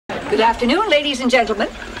Good afternoon, ladies and gentlemen.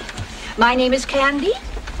 My name is Candy.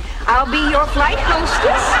 I'll be your flight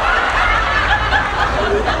hostess.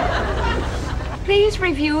 Please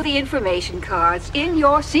review the information cards in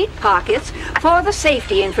your seat pockets for the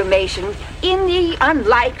safety information in the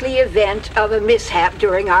unlikely event of a mishap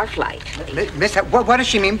during our flight. Mishap? What does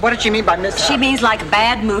she mean? What does she mean by mishap? She means like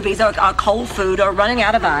bad movies or cold food or running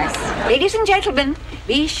out of ice. Ladies and gentlemen,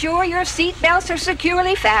 be sure your seat belts are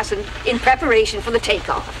securely fastened in preparation for the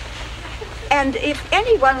takeoff. And if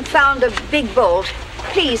anyone found a big bolt,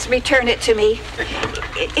 please return it to me.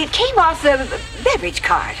 It came off the beverage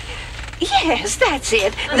cart. Yes, that's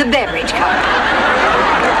it, the beverage cart.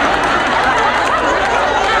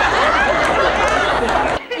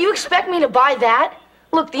 You expect me to buy that?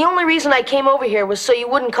 Look, the only reason I came over here was so you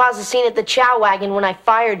wouldn't cause a scene at the chow wagon when I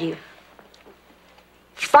fired you.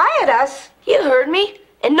 Fired us? You heard me.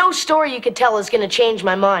 And no story you could tell is going to change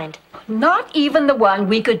my mind. Not even the one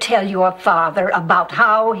we could tell your father about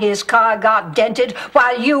how his car got dented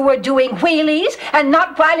while you were doing wheelies and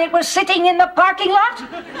not while it was sitting in the parking lot?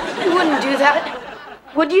 You wouldn't do that,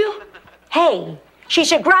 would you? Hey,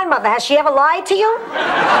 she's your grandmother. Has she ever lied to you?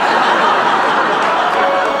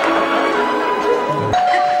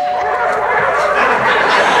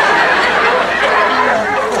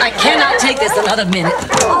 I cannot take this another minute.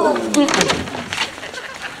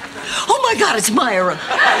 Oh my God, it's Myra.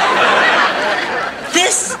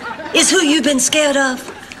 This is who you've been scared of?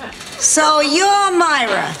 So you're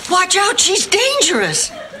Myra. Watch out, she's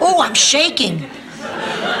dangerous. Oh, I'm shaking.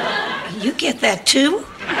 You get that too?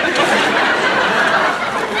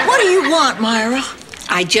 What do you want, Myra?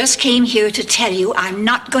 I just came here to tell you I'm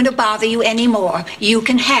not going to bother you anymore. You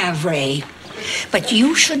can have Ray. But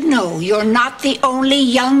you should know you're not the only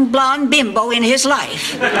young blonde bimbo in his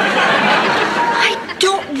life. I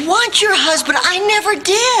don't want your husband. I never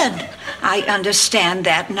did. I understand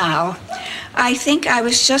that now. I think I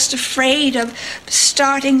was just afraid of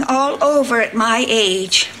starting all over at my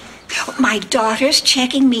age. My daughter's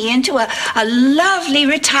checking me into a lovely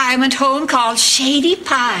retirement home called Shady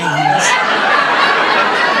Pines.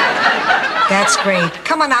 That's great.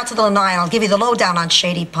 Come on out to the lanai and I'll give you the lowdown on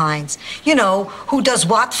Shady Pines. You know, who does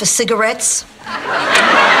what for cigarettes?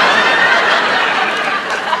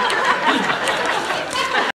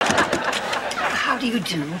 How do you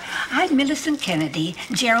do? I'm Millicent Kennedy,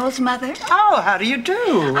 Gerald's mother. Oh, how do you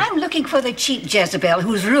do? I'm looking for the cheap Jezebel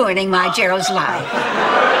who's ruining my Gerald's life.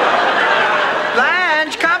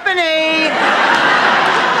 Blanche, company!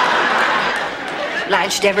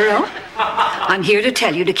 Blanche Devereaux, I'm here to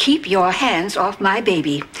tell you to keep your hands off my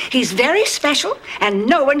baby. He's very special, and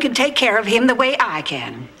no one can take care of him the way I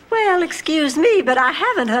can. Well, excuse me, but I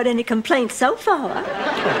haven't heard any complaints so far.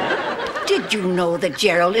 Did you know that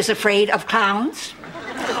Gerald is afraid of clowns?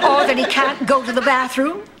 Or that he can't go to the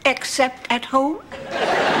bathroom except at home?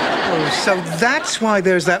 Oh, so that's why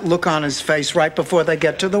there's that look on his face right before they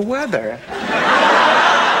get to the weather.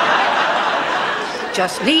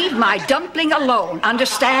 Just leave my dumpling alone,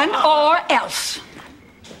 understand? Or else.